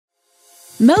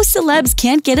Most celebs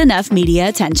can't get enough media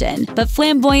attention, but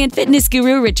flamboyant fitness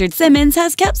guru Richard Simmons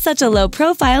has kept such a low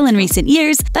profile in recent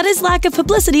years that his lack of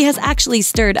publicity has actually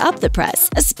stirred up the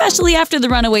press, especially after the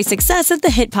runaway success of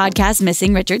the hit podcast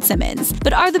Missing Richard Simmons.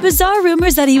 But are the bizarre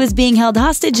rumors that he was being held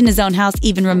hostage in his own house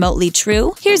even remotely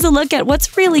true? Here's a look at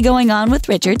what's really going on with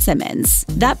Richard Simmons.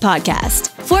 That podcast.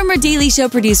 Former Daily Show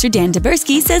producer Dan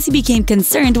Taberski says he became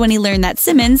concerned when he learned that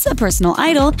Simmons, a personal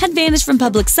idol, had vanished from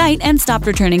public sight and stopped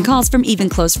returning calls from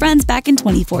even close friends back in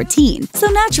 2014. So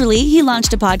naturally, he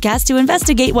launched a podcast to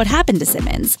investigate what happened to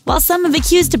Simmons. While some have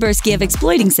accused Taberski of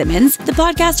exploiting Simmons, the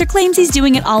podcaster claims he's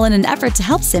doing it all in an effort to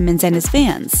help Simmons and his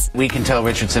fans. We can tell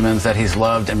Richard Simmons that he's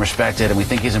loved and respected, and we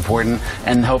think he's important,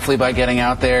 and hopefully by getting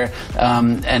out there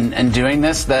and doing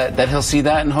this, that he'll see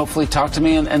that and hopefully talk to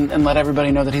me and let everybody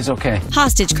know that he's okay.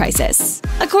 Hostage crisis.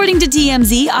 According to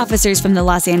TMZ, officers from the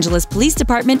Los Angeles Police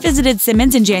Department visited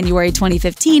Simmons in January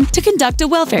 2015 to conduct a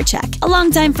welfare check. A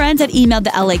longtime friend had emailed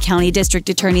the LA County District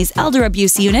Attorney's Elder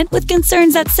Abuse Unit with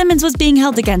concerns that Simmons was being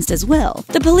held against his will.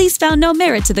 The police found no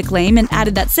merit to the claim and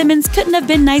added that Simmons couldn't have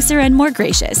been nicer and more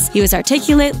gracious. He was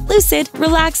articulate, lucid,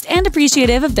 relaxed, and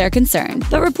appreciative of their concern.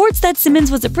 But reports that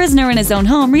Simmons was a prisoner in his own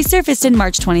home resurfaced in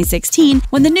March 2016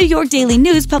 when the New York Daily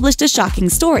News published a shocking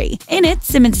story. In it,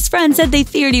 Simmons' friend said they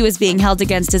feared he was being held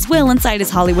against his will inside his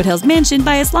Hollywood Hills mansion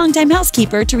by his longtime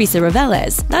housekeeper, Teresa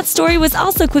Reveles. That story was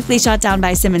also quickly shot down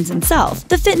by Simmons himself.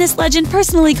 The fitness legend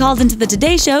personally called into the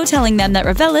Today Show telling them that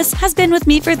Reveles has been with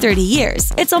me for 30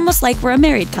 years. It's almost like we're a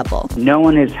married couple. No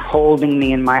one is holding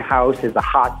me in my house as a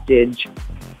hostage.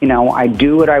 You know, I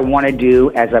do what I want to do,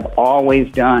 as I've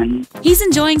always done. He's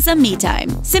enjoying some me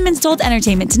time. Simmons told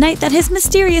Entertainment Tonight that his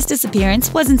mysterious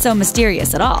disappearance wasn't so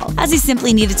mysterious at all, as he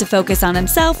simply needed to focus on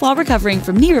himself while recovering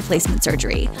from knee replacement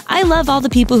surgery. I love all the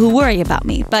people who worry about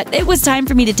me, but it was time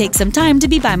for me to take some time to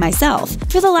be by myself.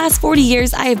 For the last 40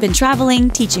 years, I have been traveling,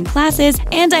 teaching classes,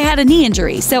 and I had a knee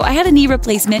injury, so I had a knee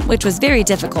replacement, which was very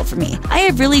difficult for me. I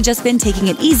have really just been taking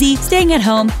it easy, staying at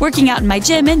home, working out in my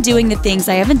gym, and doing the things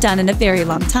I haven't done in a very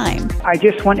long time. I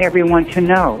just want everyone to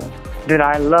know that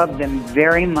I love them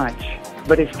very much,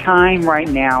 but it's time right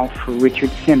now for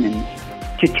Richard Simmons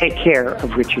to take care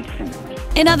of Richard Simmons.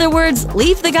 In other words,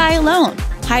 leave the guy alone.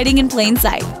 Hiding in plain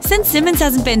sight. Since Simmons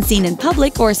hasn't been seen in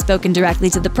public or spoken directly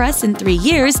to the press in 3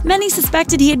 years, many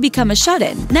suspected he had become a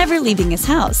shut-in, never leaving his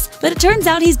house. But it turns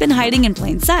out he's been hiding in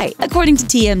plain sight. According to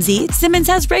TMZ, Simmons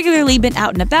has regularly been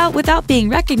out and about without being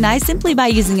recognized simply by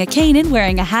using a cane and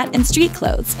wearing a hat and street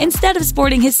clothes, instead of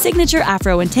sporting his signature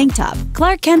afro and tank top.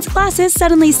 Clark Kent's glasses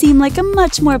suddenly seem like a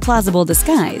much more plausible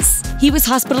disguise. He was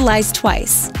hospitalized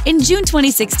twice. In June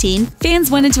 2016,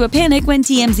 fans went into a panic when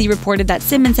TMZ reported that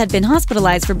Simmons had been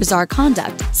hospitalized for bizarre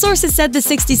conduct. Sources said the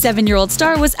 67-year-old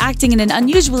star was acting in an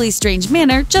unusually strange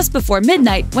manner just before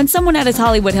midnight when someone at his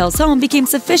Hollywood Hills home became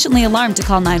sufficiently alarmed to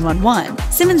call 911.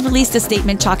 Simmons released a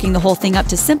statement chalking the whole thing up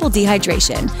to simple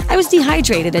dehydration. I was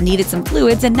dehydrated and needed some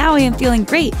fluids, and now I am feeling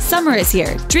great. Summer is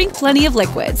here. Drink plenty of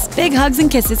liquids. Big hugs and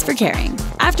kisses for caring.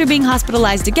 After being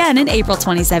hospitalized again in April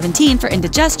 2017 for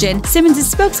indigestion, Simmons'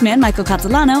 spokesman, Michael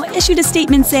Catalano, issued a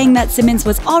statement saying that Simmons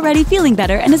was already feeling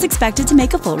better and is expected to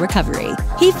make a full recovery.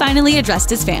 He finally addressed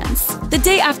his fans. The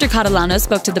day after Catalano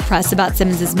spoke to the press about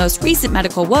Simmons' most recent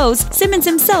medical woes, Simmons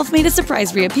himself made a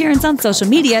surprise reappearance on social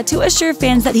media to assure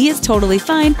fans that he is totally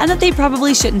fine and that they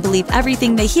probably shouldn't believe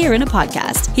everything they hear in a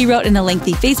podcast. He wrote in a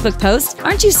lengthy Facebook post,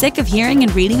 "Aren't you sick of hearing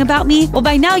and reading about me? Well,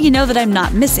 by now you know that I'm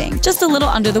not missing, just a little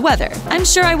under the weather. I'm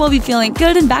sure I will be feeling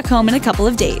good and back home in a couple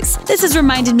of days. This has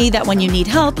reminded me that when you need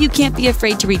help, you can't be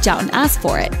afraid to reach out and ask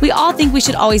for it. We all think we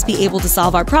should always be able to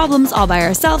solve our problems all by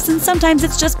ourselves, and sometimes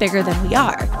it's just bigger than we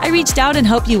are. I reached out and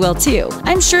hope you will too.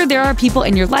 I'm sure there are people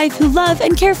in your life who love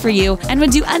and care for you and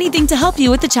would do anything to help you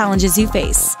with the challenges you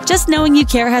face. Just knowing you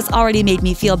care has already made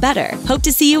me feel better. Hope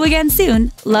to see you again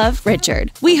soon. Love,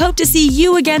 Richard." We hope to see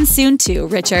you again soon too,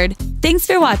 Richard. Thanks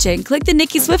for watching. Click the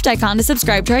Nicki Swift icon to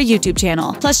subscribe to our YouTube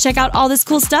channel. Plus, check out all this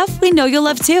cool stuff we know you'll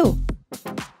love too.